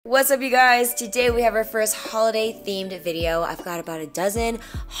What's up, you guys? Today we have our first holiday themed video. I've got about a dozen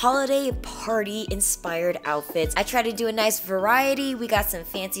holiday party inspired outfits. I try to do a nice variety. We got some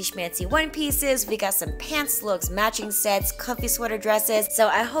fancy schmancy one pieces, we got some pants looks, matching sets, comfy sweater dresses. So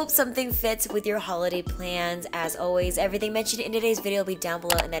I hope something fits with your holiday plans. As always, everything mentioned in today's video will be down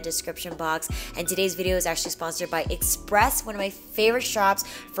below in that description box. And today's video is actually sponsored by Express, one of my favorite shops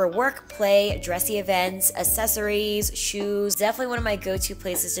for work, play, dressy events, accessories, shoes. Definitely one of my go-to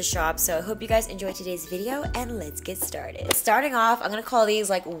places to shop. So I hope you guys enjoyed today's video, and let's get started. Starting off, I'm gonna call these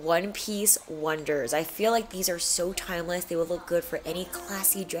like one-piece wonders. I feel like these are so timeless. They will look good for any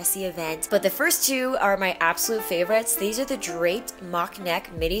classy dressy event. But the first two are my absolute favorites. These are the draped mock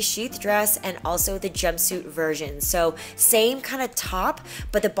neck midi sheath dress and also the jumpsuit version. So same kind of top,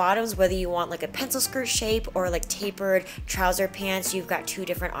 but the bottoms, whether you want like a pencil skirt shape or like tapered trouser pants, you've got two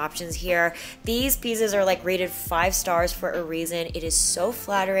different options here. These pieces are like rated 5 stars for a reason. It is so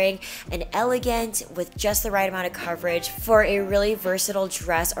flattering and elegant with just the right amount of coverage for a really versatile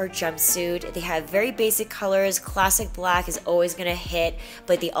dress or jumpsuit. They have very basic colors. Classic black is always gonna hit,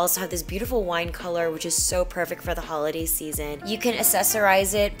 but they also have this beautiful wine color, which is so perfect for the holiday season. You can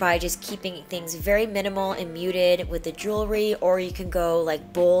accessorize it by just keeping things very minimal and muted with the jewelry, or you can go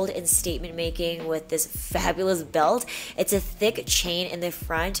like bold and statement making with this fabulous belt. It's a thick chain in the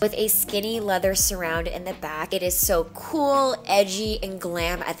front with a skinny leather surround in the back. It is so cool, edgy, and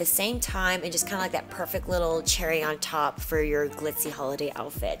glam at the same time, and just kind of like that perfect little cherry on top for your glitzy holiday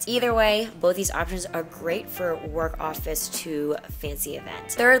outfit. Either way, both these options are great for work, office to fancy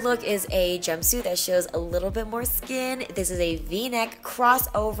event. Third look is a jumpsuit that shows a little bit more skin. This is a V-neck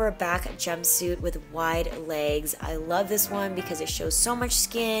crossover back jumpsuit with wide legs. I love this one because it shows so much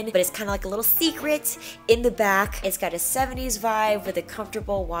skin, but it's kind of like a little secret in the back. It's got a 70s vibe with a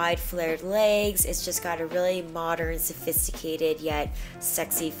comfortable wide flared legs. It's just got a really modern, sophisticated yet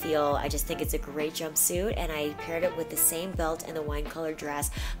sexy feel. I just think it's a great jumpsuit, and I paired it with the same belt and the wine color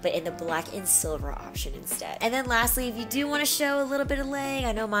dress, but in the black and silver option instead. And then lastly, if you do want to show a little bit of leg,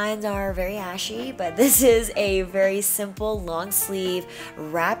 I know mine are very ashy, but this is a very simple long sleeve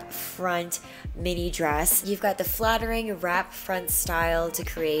wrap front mini dress. You've got the flattering wrap front style to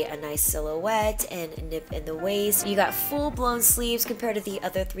create a nice silhouette and nip in the waist. You got full blown sleeves compared to the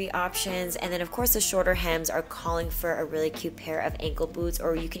other 3 options, and then of course the shorter hems are calling for a really cute pair of ankle boots,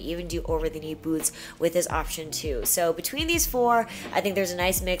 or you can even do over the knee boots with this option too. So between these 4, I think there's a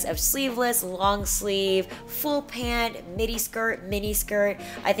nice mix of sleeveless, long sleeve, full pant, midi skirt, mini skirt.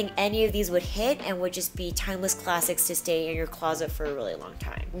 I think any of these would hit and would just be timeless classics to stay in your closet for a really long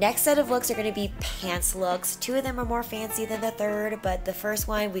time. Next set of looks are going to be pants looks. 2 of them are more fancy than the third, but the first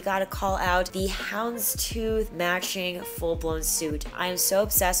one, we gotta call out the houndstooth matching full-blown suit. I am so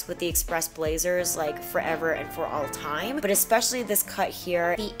obsessed with the Express blazers, like forever and for all time, but especially this cut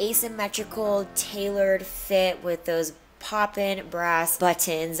here, the asymmetrical tailored fit with those pop-in brass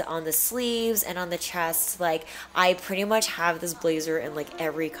buttons on the sleeves and on the chest. Like, I pretty much have this blazer in like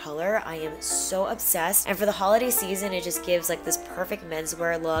every color. I am so obsessed, and for the holiday season it just gives like this perfect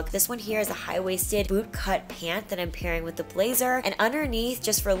menswear look. This one here is a high-waisted boot cut pant that I'm pairing with the blazer, and underneath,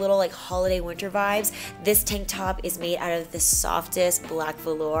 just for a little like holiday winter vibes, this tank top is made out of the softest black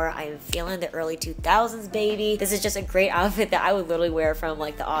velour. I am feeling the early 2000s, baby. This is just a great outfit that I would literally wear from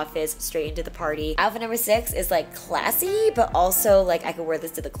like the office straight into the party. Outfit number 6 is like classy, but also like I could wear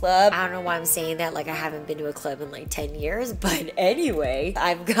this to the club. I don't know why I'm saying that, like I haven't been to a club in like 10 years, but anyway,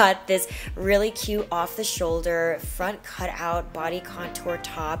 I've got this really cute off the shoulder front cutout body contour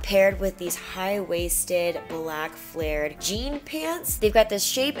top paired with these high-waisted black flared jean pants. They've got this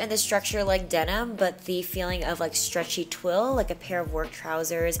shape and the structure like denim, but the feeling of like stretchy twill, like a pair of work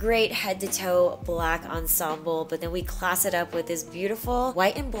trousers. Great head to toe black ensemble, but then we class it up with this beautiful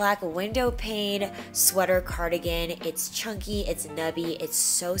white and black window pane sweater cardigan. It's chunky, it's nubby, it's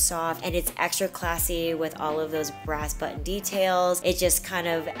so soft, and it's extra classy with all of those brass button details. It just kind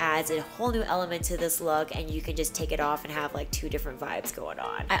of adds a whole new element to this look, and you can just take it off and have like 2 different vibes going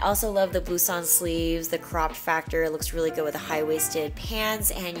on. I also love the blouson sleeves. The cropped factor looks really good with the high-waisted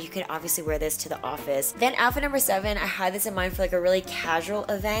pants, and you can obviously wear this to the office. Then outfit number 7, I had this in mind for like a really casual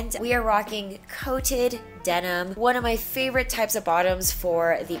event. We are rocking coated denim, one of my favorite types of bottoms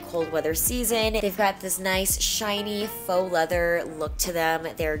for the cold weather season. They've got this nice shiny faux leather look to them.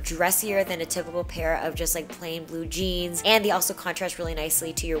 They're dressier than a typical pair of just like plain blue jeans, and they also contrast really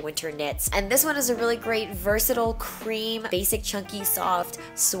nicely to your winter knits. And this one is a really great versatile cream basic chunky soft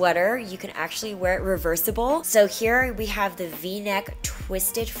sweater. You can actually wear it reversible. So here we have the V-neck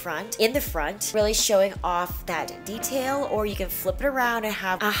twisted front in the front, really showing off that detail, or you can flip it around and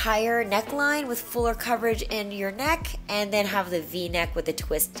have a higher neckline with fuller coverage coverage in your neck, and then have the V-neck with the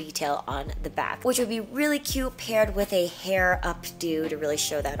twist detail on the back, which would be really cute paired with a hair updo to really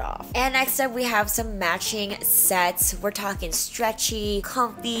show that off. And next up we have some matching sets. We're talking stretchy,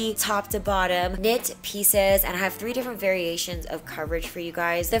 comfy, top to bottom knit pieces, and I have 3 different variations of coverage for you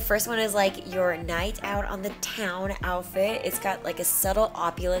guys. The first one is like your night out on the town outfit. It's got like a subtle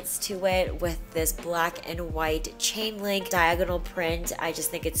opulence to it with this black and white chain link diagonal print. I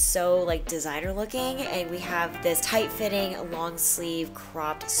just think it's so like designer looking. And we have this tight fitting long sleeve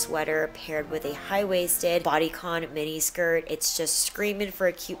cropped sweater paired with a high-waisted bodycon mini skirt. It's just screaming for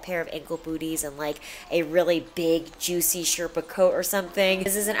a cute pair of ankle booties and like a really big juicy Sherpa coat or something.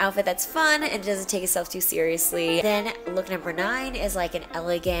 This is an outfit that's fun and doesn't take itself too seriously. Then look number 9 is like an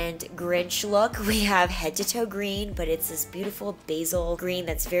elegant Grinch look. We have head to toe green, but it's this beautiful basil green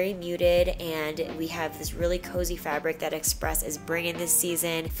that's very muted, and we have this really cozy fabric that Express is bringing this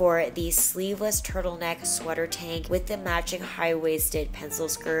season for the sleeveless turtleneck sweater tank with the matching high-waisted pencil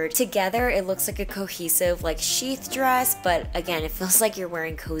skirt. Together it looks like a cohesive like sheath dress, but again it feels like you're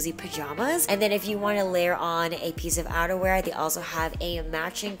wearing cozy pajamas. And then if you want to layer on a piece of outerwear, they also have a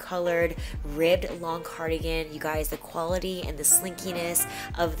matching colored ribbed long cardigan. You guys, the quality and the slinkiness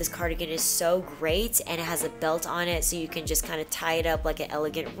of this cardigan is so great, and it has a belt on it so you can just kind of tie it up like an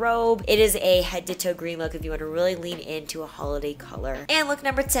elegant robe. It is a head to toe green look if you want to really lean into a holiday color. And look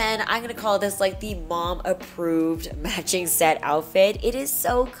number 10, I'm gonna call this like the mom approved matching set outfit. It is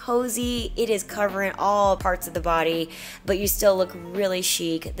so cozy. It is covering all parts of the body, but you still look really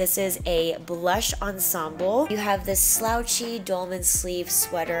chic. This is a blush ensemble. You have this slouchy dolman sleeve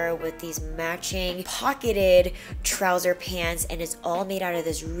sweater with these matching pocketed trouser pants, and it's all made out of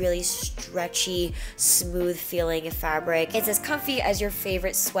this really stretchy, smooth feeling fabric. It's as comfy as your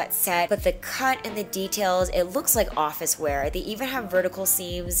favorite sweat set, but the cut and the details, it looks like office wear. They even have vertical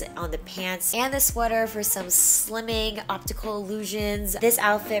seams on the pants and the sweater for some slimming optical illusions. This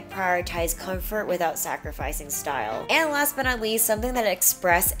outfit prioritizes comfort without sacrificing style. And last but not least, something that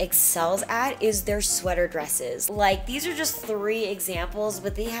Express excels at is their sweater dresses. Like, these are just 3 examples,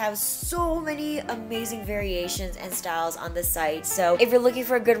 but they have so many amazing variations and styles on the site. So if you're looking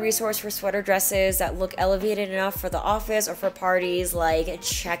for a good resource for sweater dresses that look elevated enough for the office or for parties, like,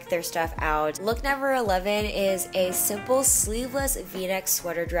 check their stuff out. Look number 11 is a simple sleeveless v-neck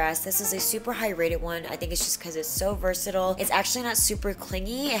sweater dress. This is a super high rated one. I think it's just because it's so versatile. It's actually not super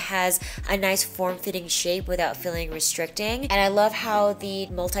clingy. It has a nice form-fitting shape without feeling restricting, and I love how the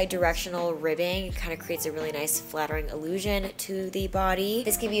multi-directional ribbing kind of creates a really nice flattering illusion to the body.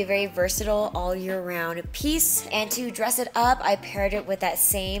 This can be a very versatile all year round piece, and to dress it up, I paired it with that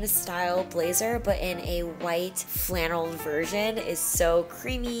same style blazer but in a white flannel version. It's so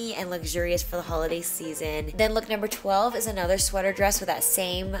creamy and luxurious for the holiday season. Then look number 12 is another sweater dress with that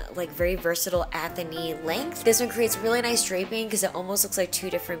same like very versatile at the knee length. This one creates really nice draping because it almost looks like 2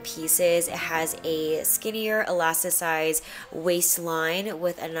 different pieces. It has a skinnier elasticized waistline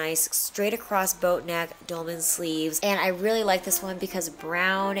with a nice straight across boat neck dolman sleeves, and I really like this one because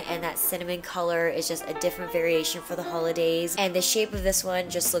brown and that cinnamon color is just a different variation for the holidays, and the shape of this one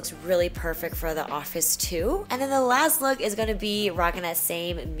just looks really perfect for the office too. And then the last look is going to be rocking that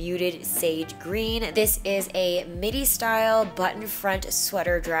same muted sage green. This is a midi style button front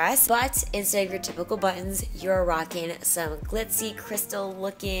sweater dress, but instead of your typical buttons, you're rocking some glitzy crystal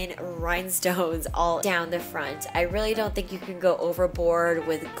looking rhinestones all down the front. I really don't think you can go overboard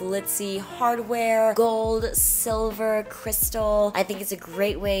with glitzy hardware, gold, silver, crystal. I think it's a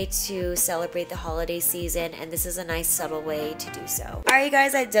great way to celebrate the holiday season, and this is a nice subtle way to do so. Alright you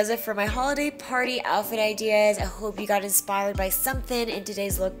guys, that does it for my holiday party outfit ideas. I hope you got inspired by something in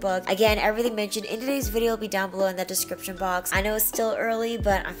today's lookbook. Again, everything mentioned in today's video will be down below in the description box. I know it's still early,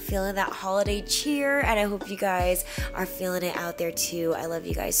 but I'm feeling that holiday cheer, and I hope you guys are feeling it out there too. I love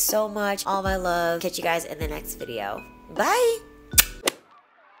you guys so much. All my love. Catch you guys in the next video. Bye!